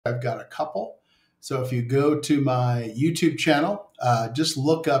I've got a couple. So if you go to my YouTube channel, just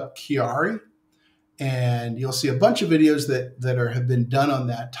look up Chiari, and you'll see a bunch of videos that have been done on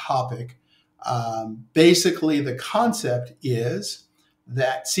that topic. Basically, the concept is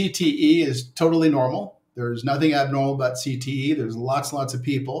that CTE is totally normal. There's nothing abnormal about CTE. There's lots and lots of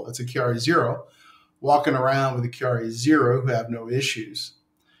people, it's a Chiari 0, walking around with a Chiari 0 who have no issues.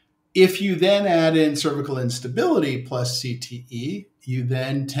 If you then add in cervical instability plus CTE, you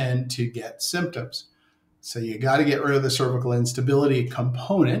then tend to get symptoms. So you got to get rid of the cervical instability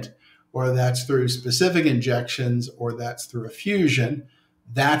component, or that's through specific injections, or that's through a fusion.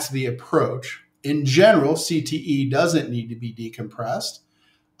 That's the approach. In general, CTE doesn't need to be decompressed,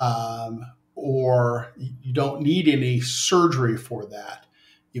 or you don't need any surgery for that.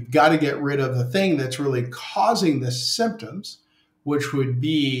 You've got to get rid of the thing that's really causing the symptoms, which would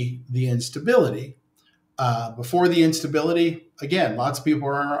be the instability. Before the instability, again, lots of people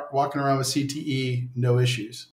are walking around with CTE, no issues.